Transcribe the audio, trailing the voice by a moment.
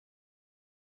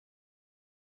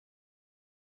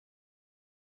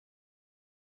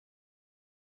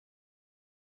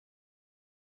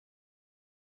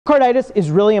endocarditis is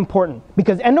really important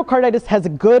because endocarditis has a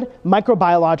good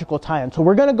microbiological tie-in. So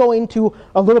we're going to go into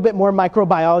a little bit more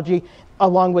microbiology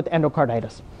along with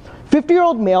endocarditis.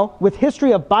 50-year-old male with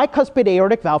history of bicuspid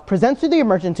aortic valve presents to the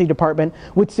emergency department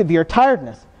with severe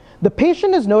tiredness. The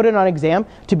patient is noted on exam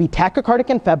to be tachycardic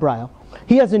and febrile.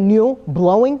 He has a new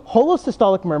blowing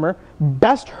holosystolic murmur,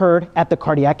 best heard at the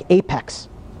cardiac apex.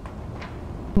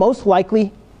 Most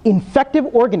likely infective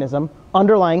organism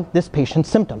underlying this patient's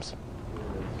symptoms.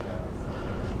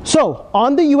 So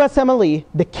on the USMLE,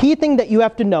 the key thing that you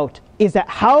have to note is that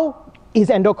how is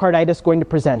endocarditis going to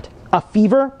present? A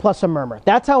fever plus a murmur.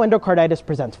 That's how endocarditis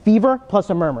presents, fever plus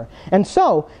a murmur. And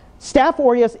so Staph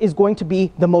aureus is going to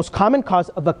be the most common cause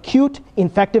of acute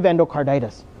infective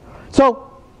endocarditis.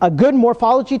 So a good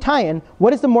morphology tie-in,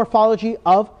 what is the morphology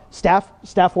of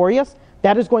Staph aureus?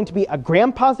 That is going to be a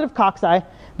gram-positive cocci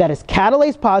that is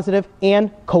catalase positive and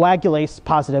coagulase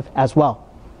positive as well.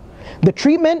 The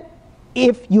treatment,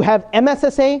 if you have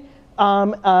MSSA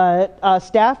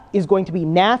staph, is going to be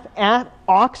NAF,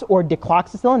 ox, or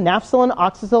decloxacillin, nafcillin,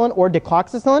 oxacillin, or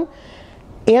decloxacillin.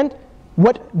 And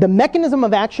what the mechanism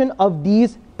of action of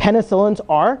these penicillins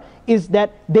are is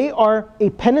that they are a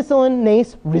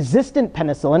penicillinase resistant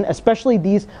penicillin, especially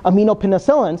these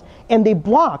aminopenicillins, and they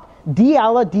block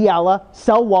D-ala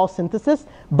cell wall synthesis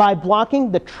by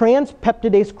blocking the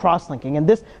transpeptidase cross-linking. And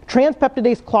this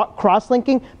transpeptidase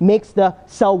cross-linking makes the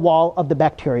cell wall of the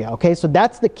bacteria. Okay, so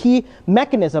that's the key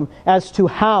mechanism as to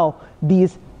how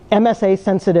these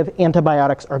MSA-sensitive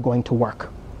antibiotics are going to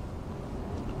work.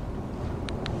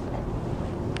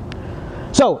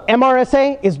 So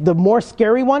MRSA is the more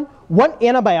scary one. What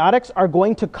antibiotics are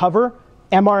going to cover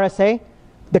MRSA?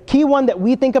 The key one that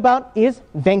we think about is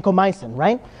vancomycin,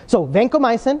 right? So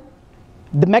vancomycin,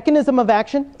 the mechanism of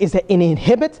action is that it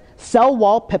inhibits cell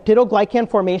wall peptidoglycan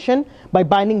formation by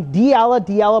binding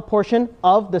D-ala portion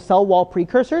of the cell wall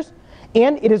precursors,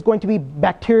 and it is going to be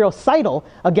bactericidal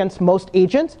against most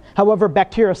agents, however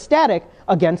bacteriostatic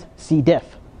against C.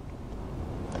 diff.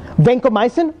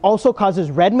 Vancomycin also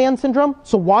causes red man syndrome,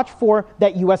 so watch for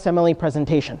that USMLE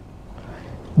presentation.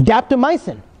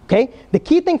 Daptomycin, okay? The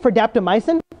key thing for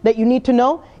daptomycin that you need to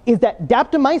know is that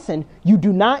daptomycin you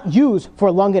do not use for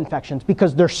lung infections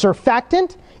because their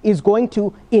surfactant is going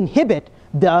to inhibit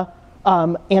the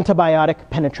antibiotic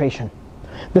penetration.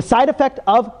 The side effect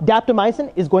of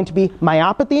daptomycin is going to be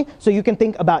myopathy, so you can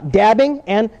think about dabbing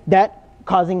and that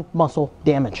causing muscle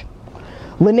damage.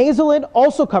 Linezolid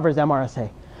also covers MRSA.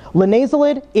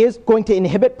 Linezolid is going to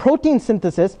inhibit protein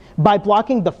synthesis by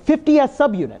blocking the 50S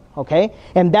subunit, okay?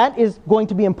 And that is going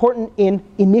to be important in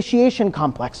initiation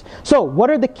complex. So what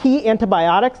are the key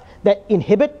antibiotics that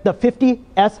inhibit the 50S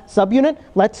subunit?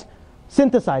 Let's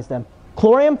synthesize them.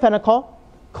 Chloramphenicol,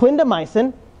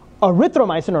 clindamycin,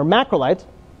 erythromycin or macrolides,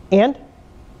 and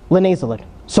linezolid.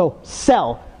 So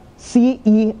cell,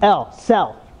 C-E-L,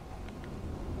 cell.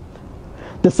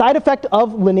 The side effect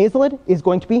of linezolid is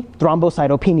going to be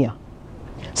thrombocytopenia.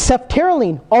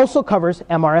 Ceftaroline also covers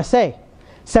MRSA.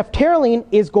 Ceftaroline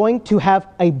is going to have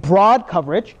a broad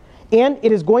coverage, and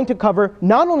it is going to cover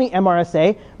not only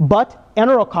MRSA, but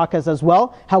enterococcus as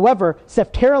well. However,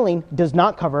 ceftaroline does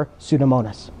not cover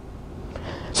Pseudomonas.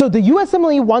 So the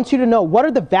USMLE wants you to know what are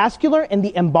the vascular and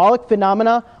the embolic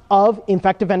phenomena of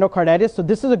infective endocarditis. So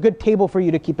this is a good table for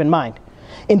you to keep in mind.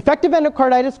 Infective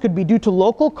endocarditis could be due to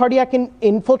local cardiac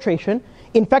infiltration.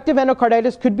 Infective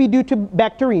endocarditis could be due to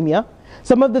bacteremia.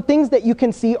 Some of the things that you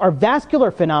can see are vascular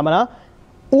phenomena,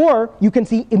 or you can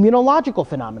see immunological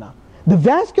phenomena. The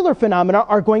vascular phenomena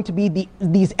are going to be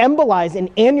these emboli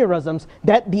and aneurysms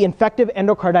that the infective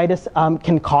endocarditis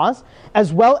can cause,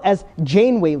 as well as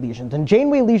Janeway lesions. And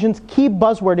Janeway lesions, key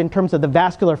buzzword in terms of the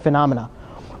vascular phenomena.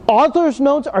 Osler's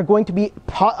nodes are going to be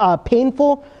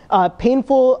painful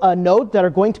nodes that are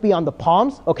going to be on the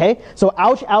palms, okay? So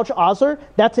ouch, ouch, Osler,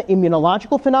 that's an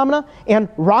immunological phenomena, and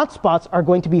rot spots are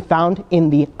going to be found in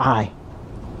the eye.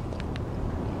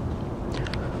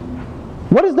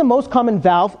 What is the most common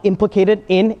valve implicated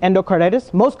in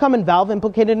endocarditis? Most common valve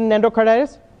implicated in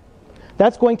endocarditis?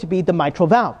 That's going to be the mitral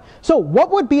valve. So what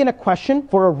would be in a question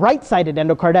for a right-sided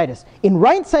endocarditis? In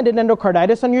right-sided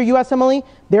endocarditis on your USMLE,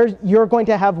 you're going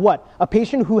to have what? A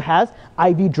patient who has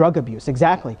IV drug abuse,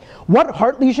 exactly. What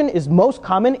heart lesion is most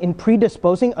common in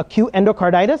predisposing acute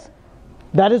endocarditis?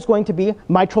 That is going to be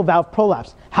mitral valve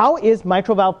prolapse. How is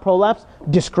mitral valve prolapse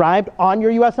described on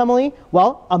your USMLE?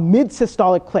 Well, a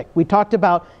mid-systolic click. We talked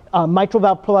about mitral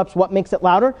valve prolapse, what makes it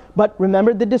louder, but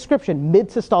remember the description,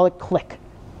 mid-systolic click.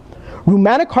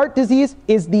 Rheumatic heart disease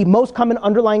is the most common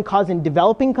underlying cause in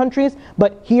developing countries,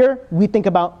 but here we think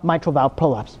about mitral valve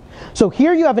prolapse. So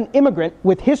here you have an immigrant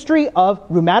with history of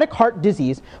rheumatic heart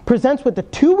disease, presents with a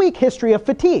 2-week history of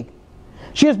fatigue.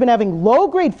 She has been having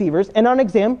low-grade fevers, and on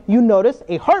exam, you notice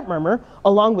a heart murmur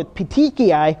along with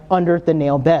petechiae under the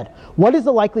nail bed. What is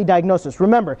the likely diagnosis?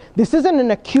 Remember, this isn't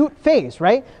an acute phase,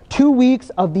 right? 2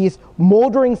 weeks of these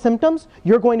moldering symptoms,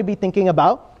 you're going to be thinking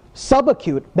about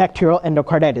subacute bacterial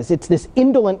endocarditis. It's this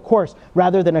indolent course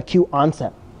rather than acute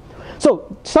onset.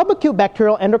 So subacute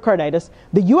bacterial endocarditis,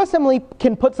 the USMLE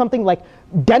can put something like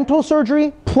dental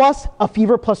surgery plus a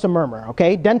fever plus a murmur,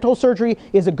 okay? Dental surgery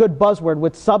is a good buzzword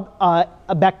with subacute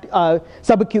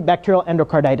bacterial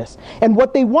endocarditis. And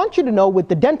what they want you to know with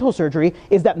the dental surgery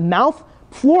is that mouth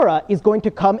flora is going to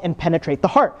come and penetrate the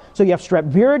heart. So you have strep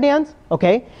viridans,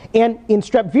 okay? And in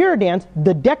strep viridans,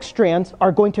 the dextrans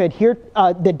are going to adhere,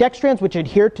 the dextrans which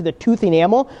adhere to the tooth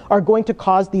enamel are going to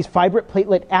cause these fibrate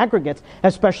platelet aggregates,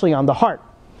 especially on the heart.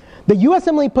 The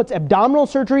USMLE puts abdominal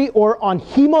surgery or on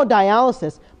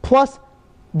hemodialysis plus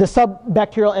the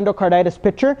subbacterial endocarditis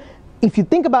picture. If you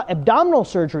think about abdominal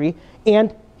surgery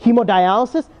and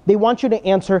hemodialysis, they want you to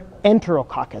answer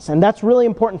enterococcus, and that's really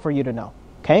important for you to know.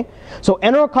 Okay, so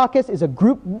enterococcus is a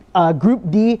group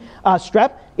D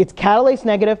strep. It's catalase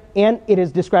negative, and it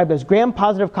is described as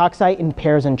gram-positive cocci in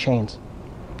pairs and chains.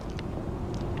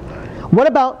 What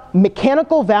about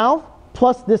mechanical valve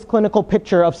plus this clinical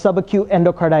picture of subacute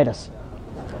endocarditis?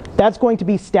 That's going to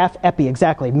be staph epi,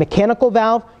 exactly. Mechanical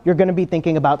valve, you're going to be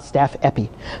thinking about staph epi.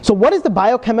 So what is the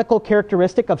biochemical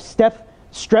characteristic of strep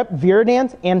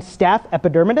viridans and staph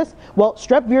epidermidis? Well,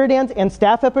 strep viridans and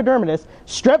staph epidermidis,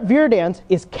 strep viridans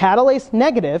is catalase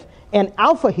negative and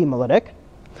alpha hemolytic,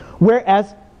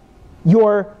 whereas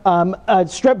your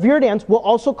strep viridans will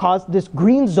also cause this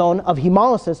green zone of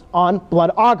hemolysis on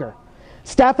blood agar.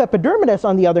 Staph epidermidis,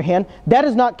 on the other hand, that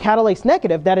is not catalase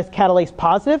negative, that is catalase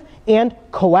positive and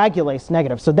coagulase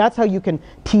negative. So that's how you can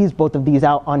tease both of these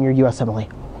out on your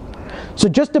USMLE. So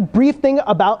just a brief thing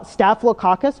about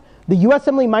Staphylococcus. The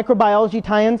USMLE microbiology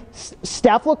tie-ins,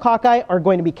 staphylococci are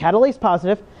going to be catalase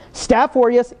positive, Staph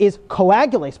aureus is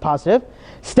coagulase positive,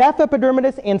 Staph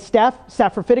epidermidis and Staph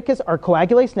saprophyticus are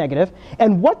coagulase negative,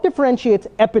 and what differentiates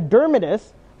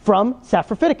epidermidis from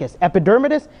saprophyticus?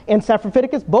 Epidermidis and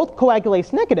saprophyticus both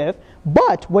coagulase negative,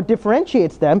 but what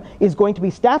differentiates them is going to be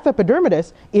Staph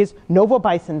epidermidis is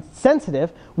novobicin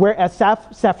sensitive, whereas Staph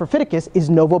saprophyticus is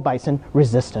novobicin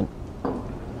resistant.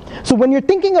 So when you're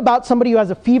thinking about somebody who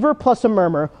has a fever plus a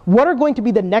murmur, what are going to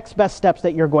be the next best steps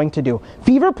that you're going to do?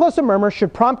 Fever plus a murmur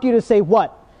should prompt you to say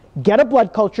what? Get a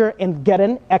blood culture and get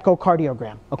an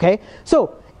echocardiogram, okay?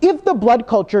 So if the blood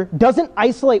culture doesn't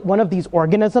isolate one of these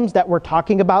organisms that we're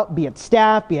talking about, be it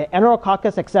staph, be it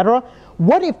enterococcus, etc.,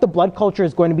 what if the blood culture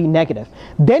is going to be negative?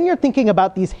 Then you're thinking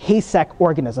about these HACEC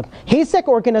organisms. HACEC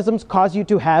organisms cause you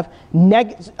to have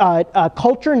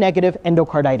culture-negative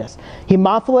endocarditis.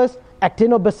 Haemophilus,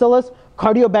 Actinobacillus,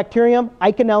 Cardiobacterium,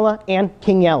 Eikenella, and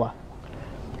Kingella.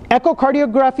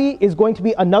 Echocardiography is going to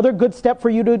be another good step for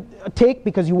you to take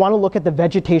because you want to look at the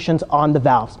vegetations on the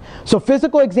valves. So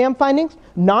physical exam findings,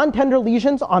 non-tender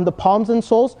lesions on the palms and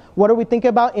soles. What are we thinking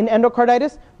about in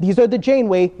endocarditis? These are the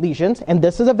Janeway lesions, and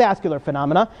this is a vascular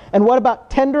phenomena. And what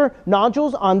about tender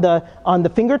nodules on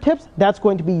the fingertips? That's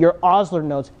going to be your Osler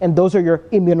nodes, and those are your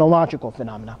immunological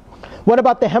phenomena. What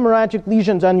about the hemorrhagic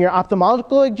lesions on your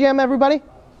ophthalmological exam, everybody?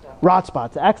 Rot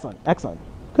spots. Excellent, excellent.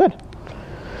 Good.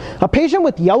 A patient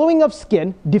with yellowing of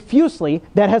skin diffusely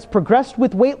that has progressed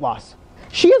with weight loss.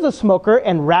 She is a smoker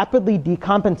and rapidly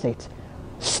decompensates.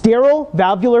 Sterile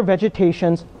valvular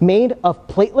vegetations made of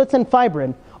platelets and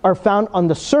fibrin are found on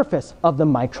the surface of the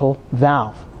mitral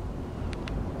valve.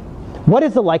 What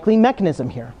is the likely mechanism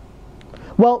here?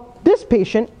 Well, this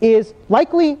patient is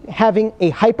likely having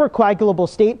a hypercoagulable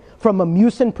state from a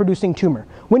mucin-producing tumor.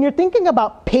 When you're thinking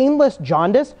about painless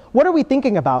jaundice, what are we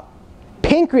thinking about?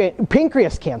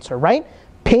 Pancreas cancer, right?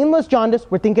 Painless jaundice,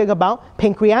 we're thinking about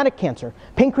pancreatic cancer.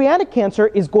 Pancreatic cancer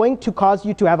is going to cause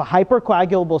you to have a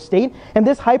hypercoagulable state, and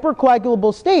this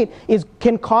hypercoagulable state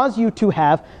can cause you to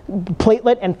have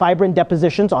platelet and fibrin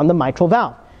depositions on the mitral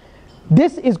valve.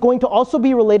 This is going to also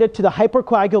be related to the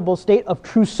hypercoagulable state of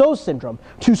Trousseau syndrome.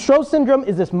 Trousseau syndrome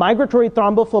is this migratory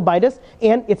thrombophlebitis,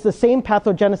 and it's the same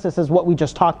pathogenesis as what we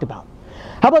just talked about.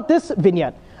 How about this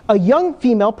vignette? A young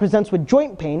female presents with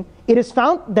joint pain. It is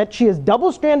found that she has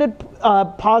double-stranded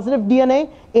positive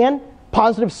DNA and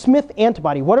positive Smith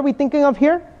antibody. What are we thinking of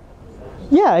here?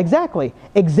 Yeah, exactly.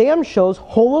 Exam shows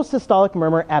holosystolic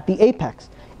murmur at the apex.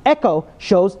 Echo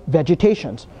shows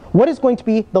vegetations. What is going to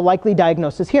be the likely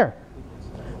diagnosis here?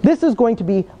 This is going to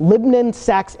be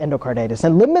Libnin-Sachs endocarditis.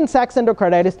 And Libnin-Sachs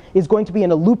endocarditis is going to be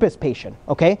in a lupus patient,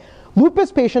 okay?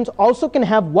 Lupus patients also can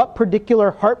have what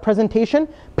particular heart presentation?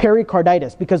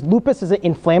 Pericarditis, because lupus is an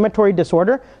inflammatory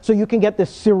disorder, so you can get this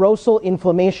serosal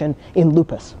inflammation in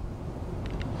lupus.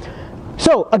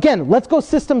 So again, let's go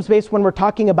systems-based when we're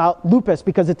talking about lupus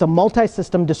because it's a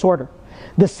multi-system disorder.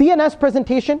 The CNS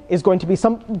presentation is going to be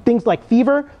some things like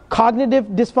fever, cognitive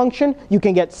dysfunction. You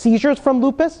can get seizures from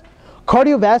lupus.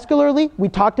 Cardiovascularly, we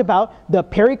talked about the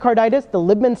pericarditis, the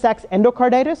Libnin-Sachs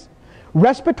endocarditis.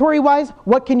 Respiratory-wise,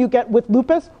 what can you get with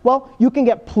lupus? Well, you can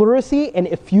get pleurisy and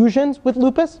effusions with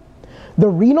lupus. The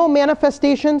renal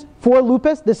manifestations for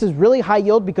lupus, this is really high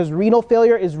yield because renal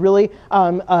failure is really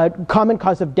a common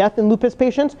cause of death in lupus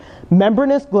patients.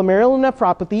 Membranous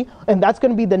glomerulonephropathy, and that's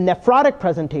going to be the nephrotic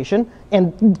presentation,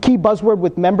 and key buzzword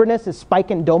with membranous is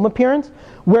spike and dome appearance,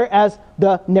 whereas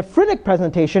the nephritic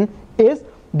presentation is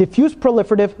diffuse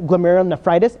proliferative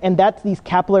glomerulonephritis, and that's these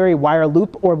capillary wire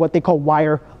loop, or what they call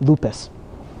wire lupus.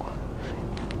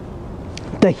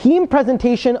 The heme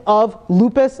presentation of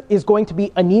lupus is going to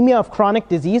be anemia of chronic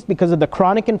disease because of the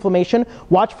chronic inflammation.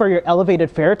 Watch for your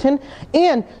elevated ferritin.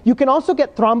 And you can also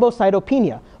get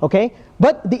thrombocytopenia, okay?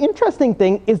 But the interesting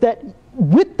thing is that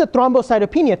with the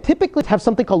thrombocytopenia, typically have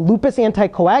something called lupus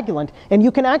anticoagulant, and you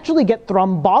can actually get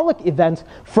thrombotic events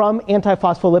from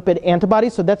antiphospholipid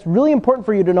antibodies, so that's really important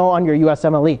for you to know on your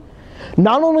USMLE.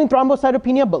 Not only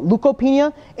thrombocytopenia, but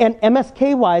leukopenia, and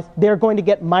MSK-wise, they're going to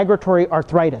get migratory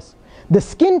arthritis. The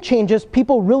skin changes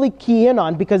people really key in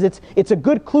on because it's a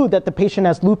good clue that the patient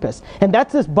has lupus. And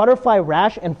that's this butterfly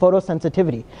rash and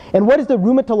photosensitivity. And what is the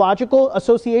rheumatological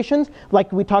associations?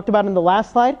 Like we talked about in the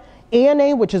last slide,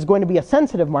 ANA, which is going to be a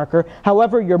sensitive marker.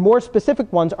 However, your more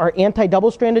specific ones are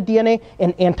anti-double-stranded DNA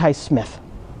and anti-Smith.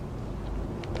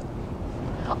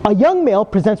 A young male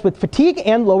presents with fatigue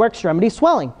and lower extremity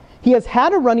swelling. He has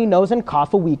had a runny nose and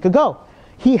cough a week ago.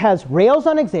 He has rales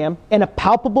on exam and a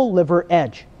palpable liver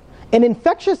edge. An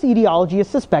infectious etiology is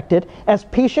suspected as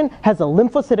patient has a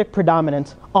lymphocytic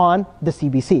predominance on the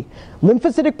CBC.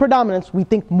 Lymphocytic predominance, we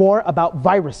think more about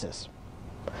viruses.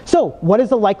 So what is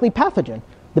the likely pathogen?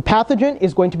 The pathogen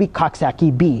is going to be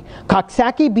Coxsackie B.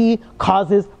 Coxsackie B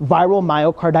causes viral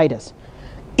myocarditis.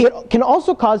 It can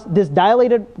also cause this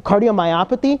dilated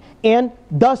cardiomyopathy, and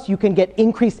thus you can get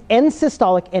increased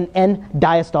end-systolic and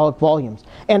end-diastolic volumes.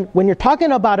 And when you're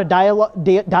talking about a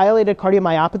dilated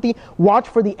cardiomyopathy, watch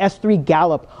for the S3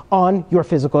 gallop on your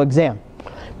physical exam.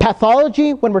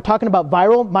 Pathology, when we're talking about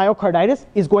viral myocarditis,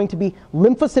 is going to be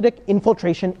lymphocytic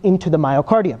infiltration into the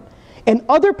myocardium. And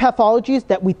other pathologies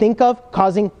that we think of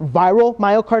causing viral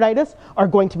myocarditis are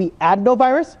going to be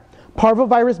adenovirus,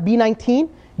 parvovirus B19,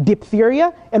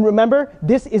 diphtheria, and remember,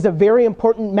 this is a very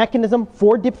important mechanism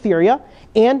for diphtheria,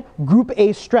 and group A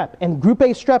strep. And group A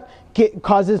strep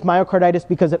causes myocarditis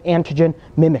because of antigen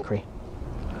mimicry.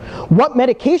 What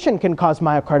medication can cause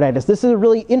myocarditis? This is a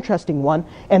really interesting one,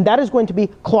 and that is going to be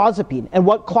clozapine. And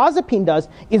what clozapine does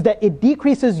is that it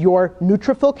decreases your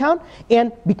neutrophil count,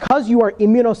 and because you are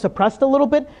immunosuppressed a little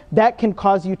bit, that can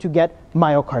cause you to get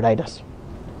myocarditis.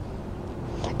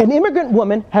 An immigrant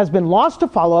woman has been lost to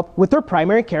follow-up with her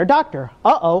primary care doctor.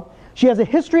 Uh-oh. She has a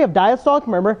history of diastolic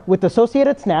murmur with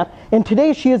associated SNAP, and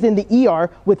today she is in the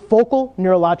ER with focal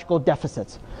neurological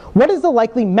deficits. What is the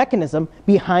likely mechanism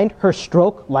behind her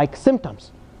stroke-like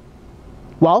symptoms?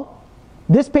 Well,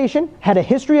 this patient had a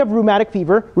history of rheumatic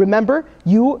fever. Remember,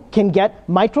 you can get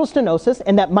mitral stenosis,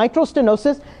 and that mitral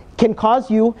stenosis can cause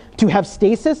you to have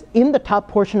stasis in the top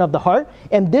portion of the heart,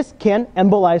 and this can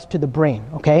embolize to the brain,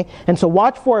 okay? And so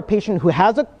watch for a patient who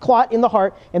has a clot in the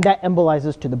heart and that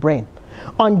embolizes to the brain.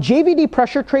 On JVD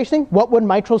pressure tracing, what would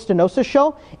mitral stenosis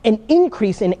show? An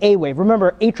increase in A wave.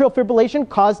 Remember, atrial fibrillation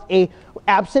caused a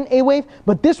absent A wave,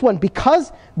 but this one,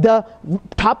 because the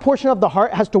top portion of the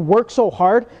heart has to work so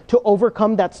hard to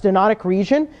overcome that stenotic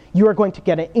region, you are going to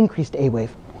get an increased A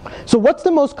wave. So what's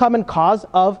the most common cause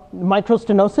of mitral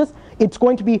stenosis? It's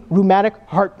going to be rheumatic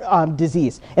heart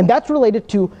disease, and that's related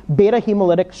to beta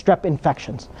hemolytic strep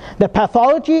infections. The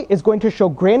pathology is going to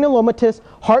show granulomatous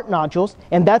heart nodules,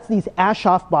 and that's these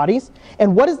Aschoff bodies.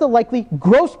 And what is the likely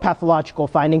gross pathological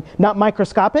finding, not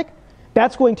microscopic?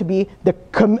 That's going to be the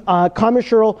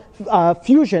commissural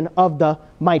fusion of the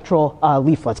mitral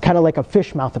leaflets, kind of like a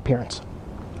fish mouth appearance.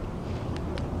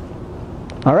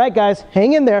 All right, guys,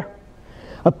 hang in there.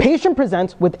 A patient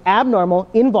presents with abnormal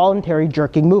involuntary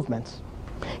jerking movements.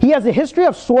 He has a history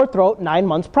of sore throat 9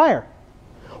 months prior.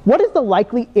 What is the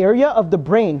likely area of the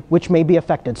brain which may be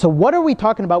affected? So what are we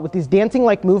talking about with these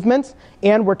dancing-like movements,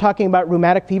 and we're talking about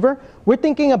rheumatic fever? We're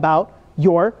thinking about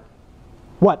your,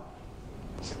 what?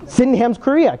 Sydenham's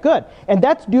chorea, good. And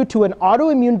that's due to an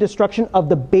autoimmune destruction of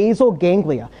the basal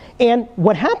ganglia. And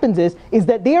what happens is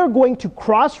that they are going to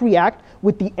cross-react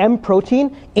with the M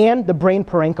protein and the brain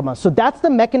parenchyma. So that's the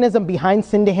mechanism behind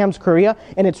Sydenham's chorea,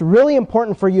 and it's really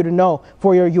important for you to know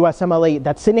for your USMLE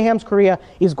that Sydenham's chorea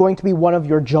is going to be one of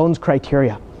your Jones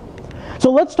criteria. So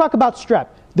let's talk about strep.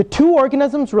 The two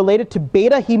organisms related to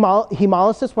beta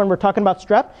hemolysis when we're talking about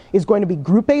strep is going to be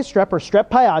group A strep or strep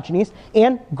pyogenes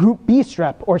and group B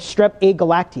strep or strep A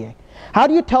galactiae. How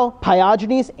do you tell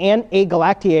pyogenes and A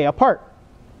galactiae apart?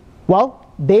 Well,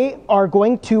 they are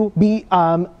going to be,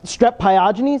 strep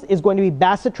pyogenes is going to be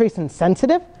bacitracin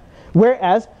sensitive,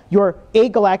 whereas your A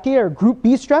galactiae or group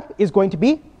B strep is going to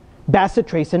be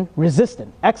bacitracin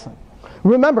resistant. Excellent.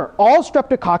 Remember, all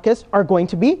streptococcus are going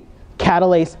to be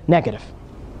catalase negative.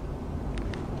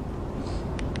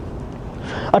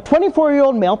 A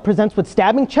 24-year-old male presents with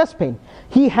stabbing chest pain.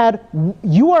 He had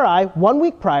URI 1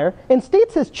 week prior and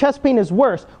states his chest pain is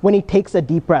worse when he takes a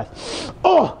deep breath.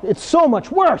 Oh, it's so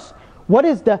much worse. What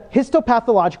is the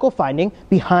histopathological finding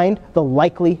behind the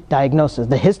likely diagnosis?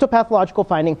 The histopathological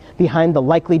finding behind the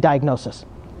likely diagnosis.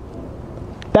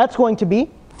 That's going to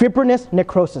be fibrinous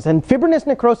necrosis. And fibrinous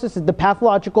necrosis is the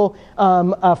pathological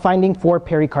finding for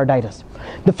pericarditis.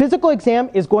 The physical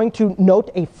exam is going to note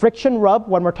a friction rub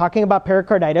when we're talking about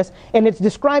pericarditis, and it's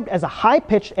described as a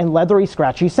high-pitched and leathery,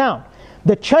 scratchy sound.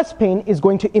 The chest pain is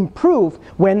going to improve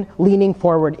when leaning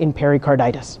forward in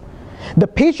pericarditis. The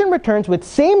patient returns with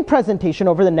same presentation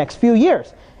over the next few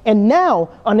years. And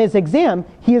now, on his exam,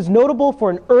 he is notable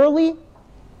for an early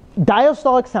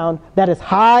diastolic sound that is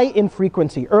high in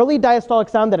frequency. Early diastolic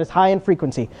sound that is high in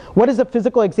frequency. What is a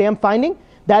physical exam finding?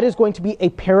 That is going to be a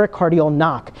pericardial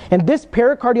knock. And this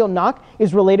pericardial knock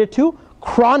is related to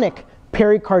chronic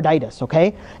pericarditis,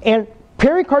 okay? And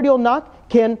pericardial knock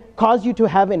can cause you to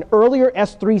have an earlier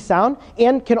S3 sound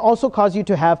and can also cause you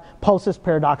to have pulsus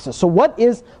paradoxus. So what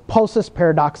is pulsus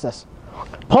paradoxus?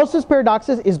 Pulsus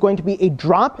paradoxus is going to be a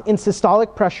drop in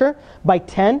systolic pressure by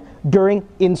 10 during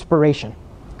inspiration.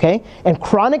 Okay? And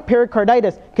chronic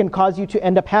pericarditis can cause you to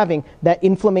end up having that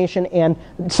inflammation and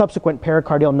subsequent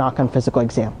pericardial knock on physical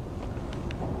exam.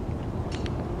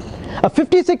 A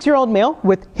 56-year-old male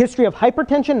with history of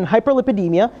hypertension and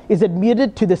hyperlipidemia is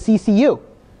admitted to the CCU.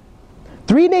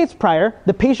 3 days prior,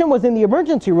 the patient was in the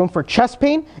emergency room for chest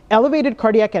pain, elevated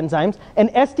cardiac enzymes,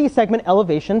 and ST segment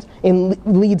elevations in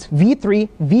leads V3,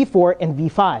 V4, and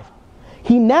V5.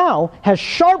 He now has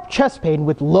sharp chest pain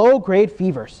with low-grade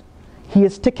fevers. He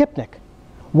is tachypnic.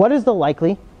 What is the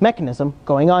likely mechanism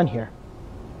going on here?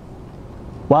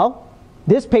 Well,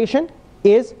 this patient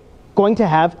is going to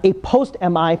have a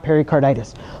post-MI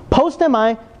pericarditis.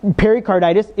 Post-MI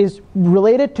pericarditis is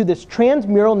related to this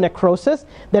transmural necrosis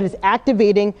that is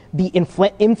activating the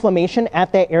inflammation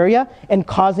at that area and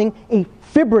causing a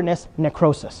fibrinous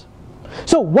necrosis.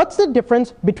 So what's the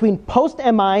difference between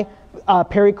post-MI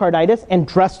pericarditis and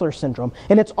Dressler syndrome?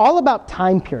 And it's all about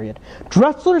time period.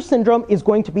 Dressler syndrome is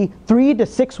going to be 3 to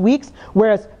 6 weeks,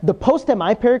 whereas the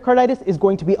post-MI pericarditis is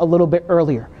going to be a little bit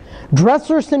earlier.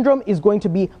 Dressler syndrome is going to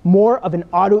be more of an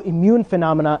autoimmune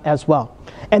phenomena as well.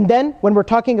 And then when we're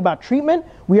talking about treatment,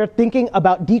 we are thinking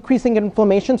about decreasing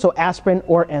inflammation, so aspirin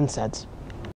or NSAIDs.